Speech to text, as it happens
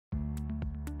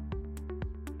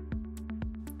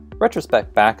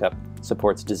Retrospect Backup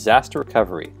supports disaster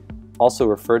recovery, also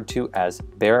referred to as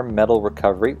bare metal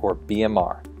recovery or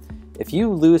BMR. If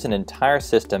you lose an entire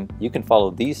system, you can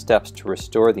follow these steps to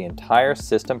restore the entire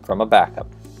system from a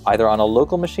backup, either on a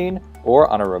local machine or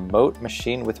on a remote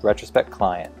machine with Retrospect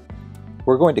Client.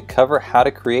 We're going to cover how to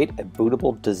create a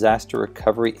bootable disaster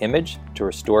recovery image to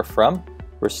restore from,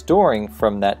 restoring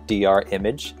from that DR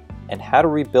image, and how to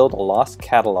rebuild a lost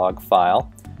catalog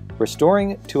file,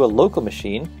 restoring to a local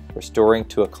machine, restoring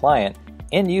to a client,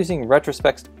 and using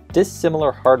Retrospect's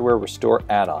dissimilar hardware restore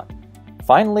add-on.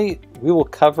 Finally, we will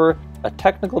cover a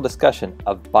technical discussion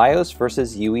of BIOS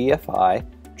versus UEFI,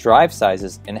 drive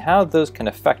sizes, and how those can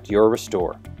affect your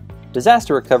restore.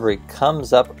 Disaster recovery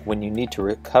comes up when you need to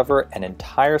recover an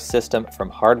entire system from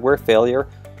hardware failure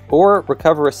or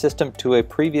recover a system to a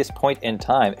previous point in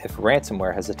time if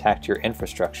ransomware has attacked your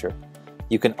infrastructure.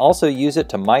 You can also use it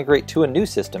to migrate to a new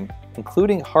system,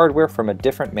 including hardware from a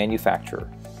different manufacturer.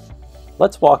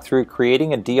 Let's walk through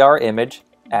creating a DR image,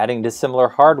 adding dissimilar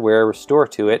hardware restore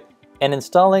to it, and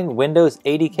installing Windows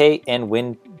ADK and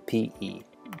WinPE.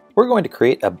 We're going to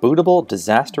create a bootable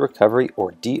disaster recovery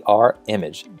or DR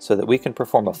image so that we can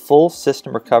perform a full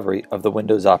system recovery of the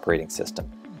Windows operating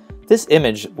system. This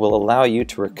image will allow you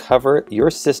to recover your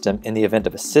system in the event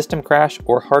of a system crash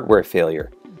or hardware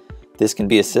failure. This can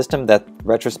be a system that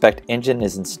Retrospect engine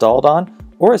is installed on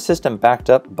or a system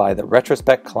backed up by the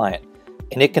Retrospect Client,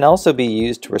 and it can also be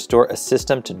used to restore a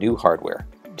system to new hardware.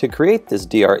 To create this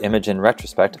DR image in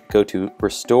Retrospect, go to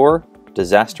Restore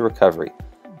Disaster Recovery.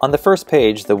 On the first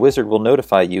page, the wizard will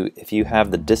notify you if you have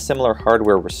the dissimilar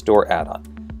hardware restore add-on.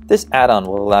 This add-on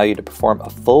will allow you to perform a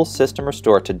full system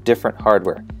restore to different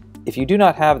hardware. If you do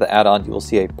not have the add-on, you will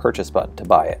see a purchase button to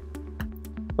buy it.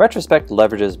 Retrospect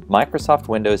leverages Microsoft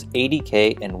Windows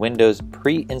ADK and Windows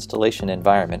Pre-Installation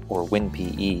Environment, or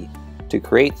WinPE, to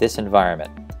create this environment.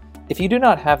 If you do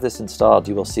not have this installed,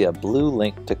 you will see a blue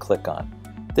link to click on.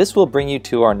 This will bring you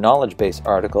to our knowledge base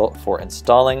article for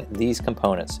installing these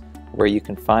components, where you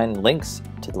can find links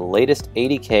to the latest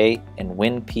ADK and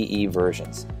WinPE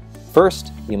versions.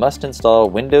 First, you must install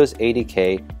Windows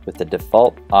ADK with the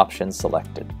default options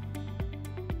selected.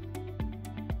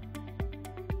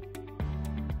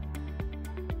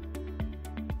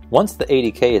 Once the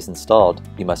ADK is installed,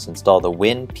 you must install the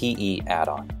WinPE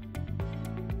add-on.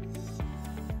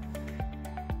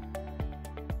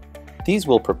 These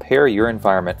will prepare your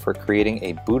environment for creating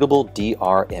a bootable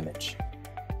DR image.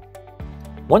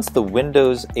 Once the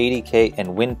Windows ADK and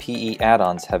WinPE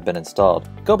add-ons have been installed,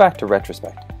 go back to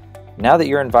Retrospect. Now that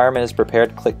your environment is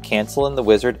prepared, click Cancel in the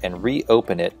wizard and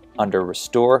reopen it under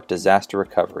Restore Disaster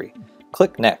Recovery.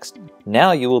 Click Next.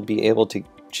 Now you will be able to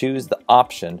choose the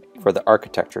option for the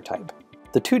architecture type.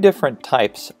 The two different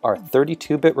types are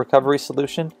 32-bit recovery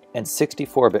solution and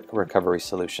 64-bit recovery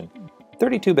solution.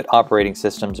 32-bit operating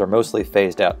systems are mostly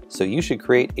phased out, so you should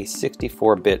create a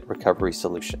 64-bit recovery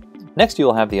solution. Next, you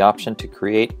will have the option to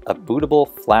create a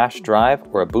bootable flash drive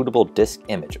or a bootable disk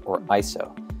image, or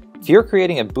ISO. If you're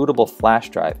creating a bootable flash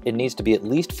drive, it needs to be at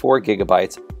least 4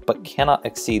 GB, but cannot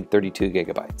exceed 32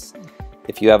 GB.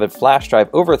 If you have a flash drive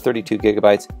over 32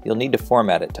 GB, you'll need to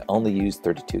format it to only use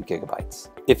 32 GB.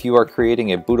 If you are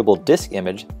creating a bootable disk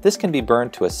image, this can be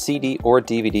burned to a CD or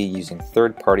DVD using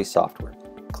third-party software.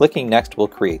 Clicking Next will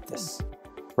create this.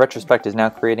 Retrospect is now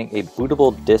creating a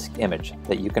bootable disk image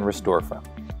that you can restore from.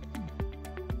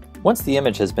 Once the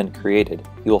image has been created,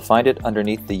 you will find it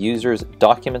underneath the user's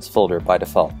Documents folder by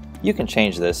default. You can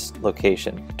change this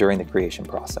location during the creation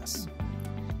process.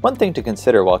 One thing to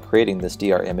consider while creating this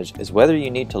DR image is whether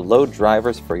you need to load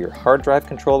drivers for your hard drive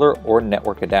controller or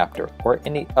network adapter, or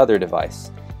any other device.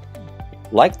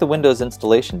 Like the Windows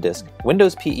installation disk,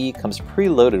 Windows PE comes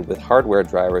preloaded with hardware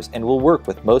drivers and will work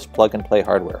with most plug-and-play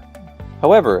hardware.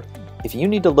 However, if you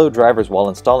need to load drivers while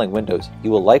installing Windows,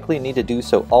 you will likely need to do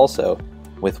so also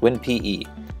with WinPE.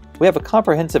 We have a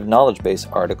comprehensive knowledge base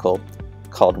article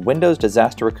called Windows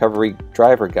Disaster Recovery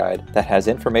Driver Guide that has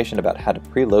information about how to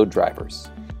preload drivers.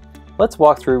 Let's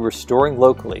walk through restoring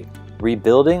locally,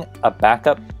 rebuilding a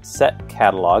backup set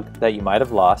catalog that you might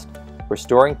have lost,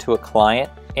 restoring to a client,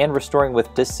 and restoring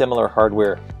with dissimilar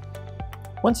hardware.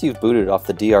 Once you've booted off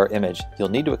the DR image, you'll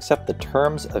need to accept the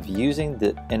terms of using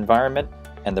the environment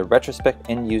and the Retrospect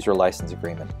End User License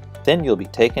Agreement. Then you'll be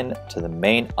taken to the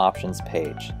main options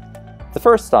page. The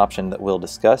first option that we'll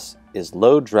discuss is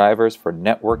load drivers for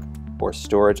network or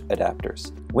storage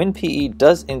adapters. WinPE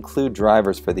does include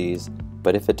drivers for these,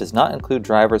 but if it does not include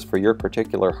drivers for your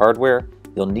particular hardware,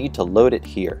 you'll need to load it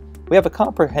here. We have a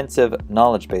comprehensive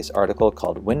knowledge base article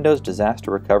called Windows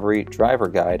Disaster Recovery Driver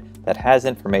Guide that has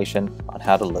information on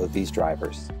how to load these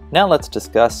drivers. Now let's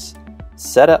discuss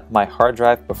set up my hard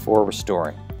drive before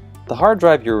restoring. The hard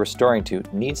drive you're restoring to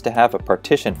needs to have a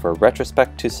partition for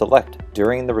Retrospect to select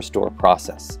during the restore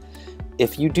process.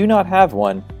 If you do not have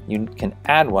one, you can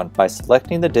add one by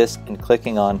selecting the disk and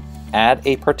clicking on Add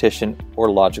a Partition or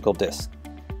Logical Disk.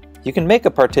 You can make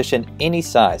a partition any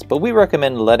size, but we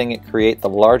recommend letting it create the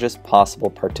largest possible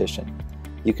partition.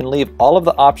 You can leave all of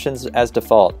the options as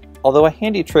default, although a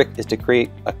handy trick is to create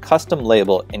a custom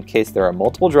label in case there are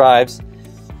multiple drives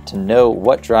to know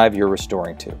what drive you're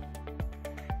restoring to.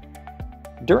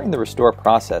 During the restore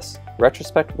process,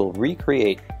 Retrospect will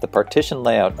recreate the partition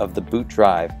layout of the boot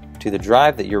drive to the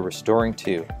drive that you're restoring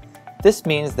to. This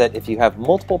means that if you have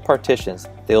multiple partitions,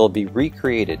 they will be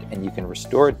recreated and you can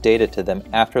restore data to them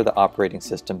after the operating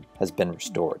system has been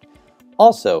restored.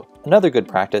 Also, another good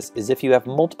practice is if you have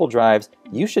multiple drives,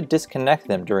 you should disconnect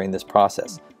them during this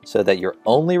process so that you're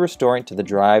only restoring to the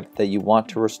drive that you want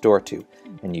to restore to,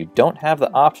 and you don't have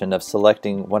the option of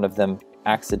selecting one of them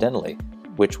accidentally,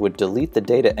 which would delete the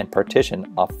data and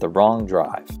partition off the wrong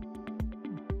drive.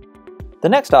 The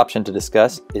next option to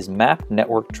discuss is Map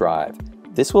Network Drive.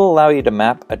 This will allow you to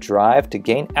map a drive to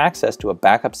gain access to a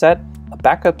backup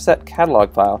set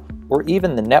catalog file, or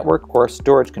even the network or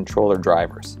storage controller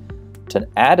drivers. To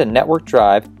add a network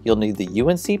drive, you'll need the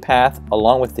UNC path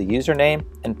along with the username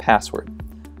and password.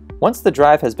 Once the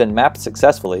drive has been mapped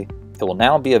successfully, it will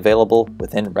now be available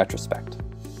within Retrospect.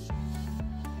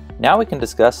 Now we can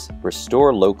discuss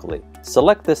Restore Locally.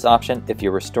 Select this option if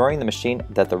you're restoring the machine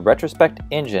that the Retrospect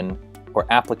engine or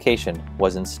application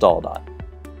was installed on.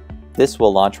 This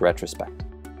will launch Retrospect.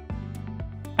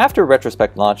 After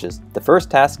Retrospect launches, the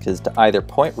first task is to either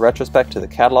point Retrospect to the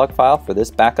catalog file for this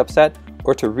backup set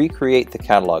or to recreate the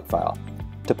catalog file.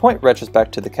 To point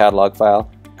Retrospect to the catalog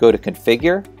file, go to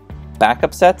Configure,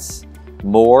 Backup Sets,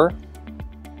 More,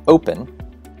 Open.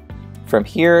 From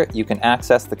here, you can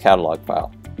access the catalog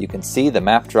file. You can see the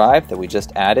map drive that we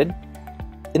just added.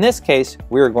 In this case,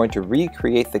 we are going to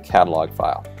recreate the catalog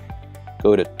file.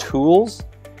 Go to Tools,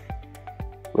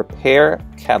 Repair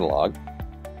Catalog.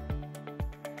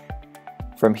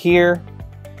 From here,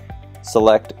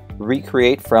 select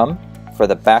Recreate From for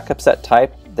the backup set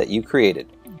type that you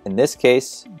created. In this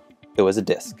case, it was a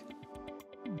disk.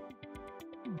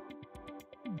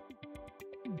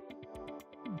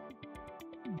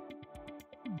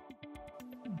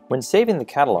 When saving the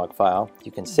catalog file,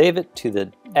 you can save it to the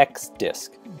X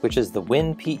disk, which is the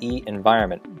WinPE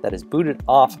environment that is booted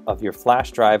off of your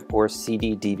flash drive or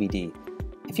CD/DVD.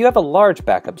 If you have a large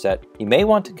backup set, you may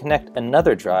want to connect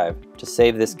another drive to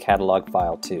save this catalog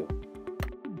file to.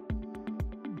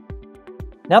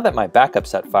 Now that my backup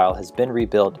set file has been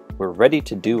rebuilt, we're ready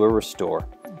to do a restore.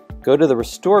 Go to the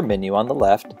Restore menu on the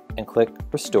left and click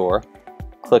Restore.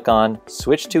 Click on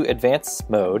Switch to Advanced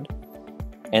Mode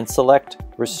and select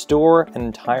Restore an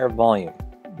entire volume.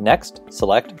 Next,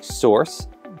 select Source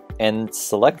and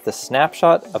select the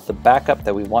snapshot of the backup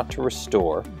that we want to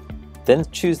restore. Then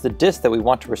choose the disk that we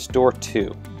want to restore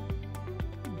to.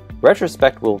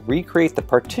 Retrospect will recreate the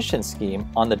partition scheme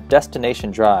on the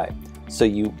destination drive. So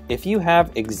if you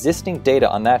have existing data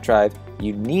on that drive,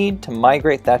 you need to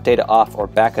migrate that data off or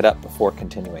back it up before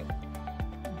continuing.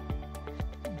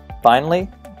 Finally,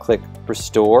 click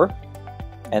Restore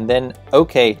and then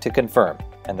OK to confirm,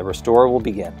 and the restore will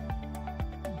begin.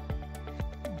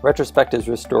 Retrospect is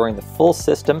restoring the full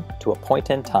system to a point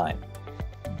in time.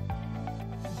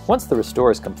 Once the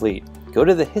restore is complete, go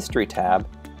to the History tab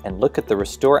and look at the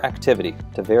restore activity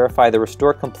to verify the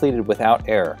restore completed without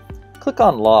error. Click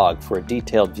on Log for a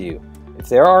detailed view. If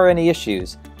there are any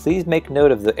issues, please make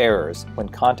note of the errors when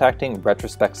contacting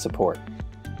Retrospect support.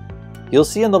 You'll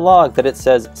see in the log that it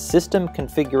says System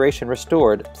Configuration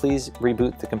Restored, please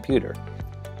reboot the computer.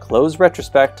 Close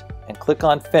Retrospect and click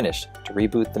on Finish to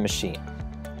reboot the machine.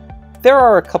 There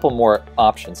are a couple more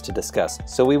options to discuss,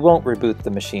 so we won't reboot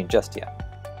the machine just yet.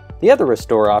 The other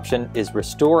restore option is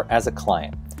Restore as a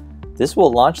Client. This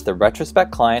will launch the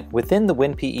Retrospect client within the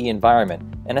WinPE environment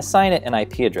and assign it an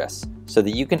IP address so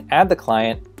that you can add the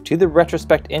client to the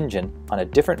Retrospect engine on a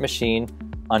different machine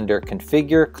under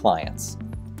Configure Clients.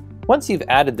 Once you've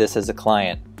added this as a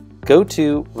client, go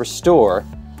to Restore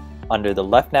under the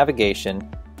left navigation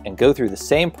and go through the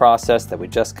same process that we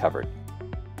just covered.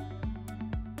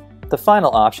 The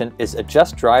final option is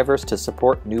Adjust Drivers to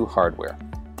support new hardware.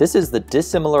 This is the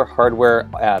dissimilar hardware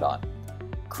add-on.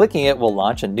 Clicking it will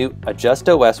launch a new Adjust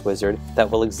OS wizard that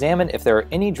will examine if there are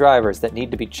any drivers that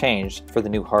need to be changed for the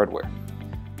new hardware.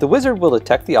 The wizard will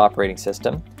detect the operating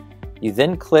system. You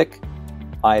then click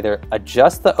either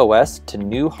Adjust the OS to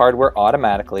new hardware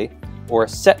automatically or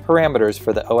Set parameters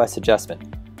for the OS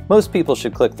adjustment. Most people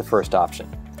should click the first option.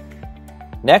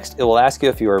 Next, it will ask you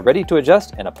if you are ready to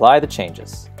adjust and apply the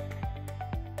changes.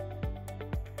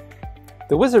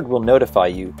 The wizard will notify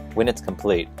you when it's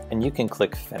complete, and you can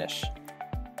click Finish.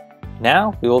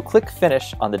 Now, we will click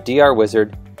Finish on the DR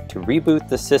wizard to reboot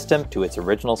the system to its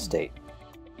original state.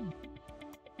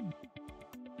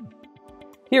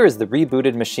 Here is the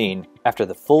rebooted machine after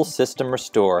the full system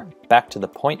restore back to the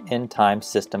point-in-time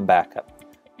system backup.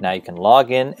 Now you can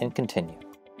log in and continue.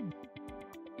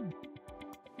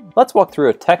 Let's walk through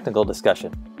a technical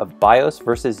discussion of BIOS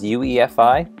versus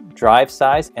UEFI, drive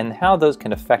size, and how those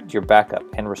can affect your backup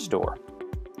and restore.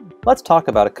 Let's talk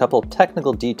about a couple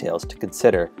technical details to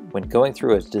consider when going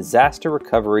through a disaster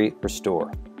recovery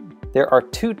restore. There are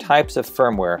two types of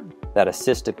firmware that a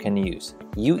system can use,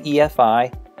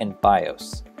 UEFI and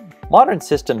BIOS. Modern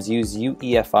systems use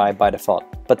UEFI by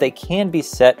default, but they can be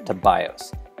set to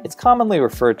BIOS. It's commonly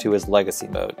referred to as legacy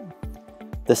mode.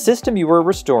 The system you are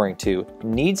restoring to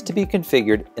needs to be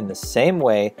configured in the same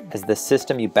way as the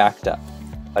system you backed up.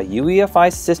 A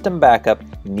UEFI system backup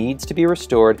needs to be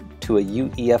restored to a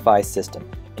UEFI system,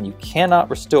 and you cannot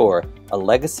restore a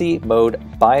legacy mode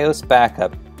BIOS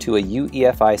backup to a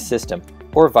UEFI system,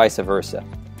 or vice versa.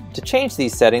 To change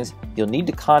these settings, you'll need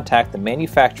to contact the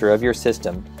manufacturer of your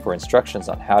system for instructions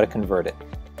on how to convert it.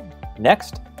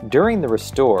 Next, during the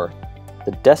restore,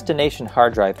 the destination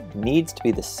hard drive needs to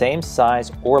be the same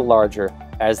size or larger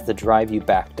as the drive you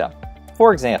backed up.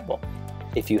 For example,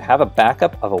 if you have a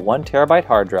backup of a 1 terabyte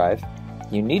hard drive,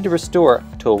 you need to restore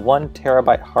to a 1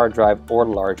 terabyte hard drive or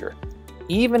larger.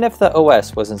 Even if the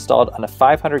OS was installed on a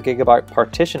 500 gigabyte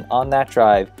partition on that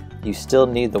drive, you still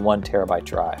need the 1 terabyte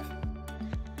drive.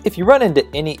 If you run into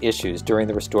any issues during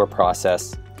the restore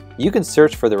process, you can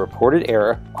search for the reported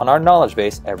error on our knowledge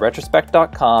base at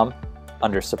retrospect.com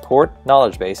under Support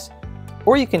Knowledge Base,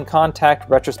 or you can contact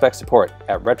Retrospect Support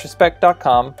at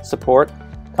retrospect.com support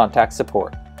contact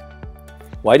support.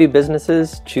 Why do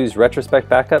businesses choose Retrospect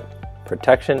Backup?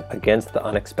 Protection against the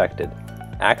unexpected.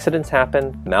 Accidents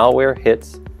happen, malware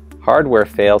hits, hardware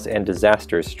fails, and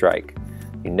disasters strike.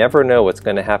 You never know what's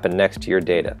going to happen next to your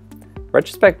data.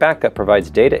 Retrospect Backup provides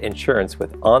data insurance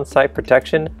with on-site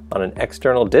protection on an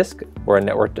external disk or a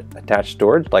network-attached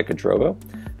storage like a Drobo,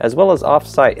 as well as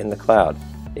off-site in the cloud.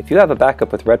 If you have a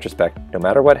backup with Retrospect, no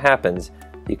matter what happens,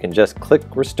 you can just click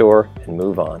Restore and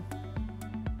move on.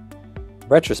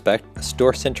 Retrospect, a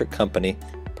store-centric company,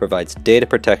 provides data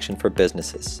protection for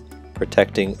businesses,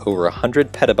 protecting over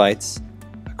 100 petabytes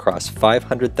across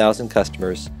 500,000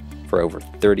 customers for over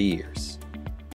 30 years.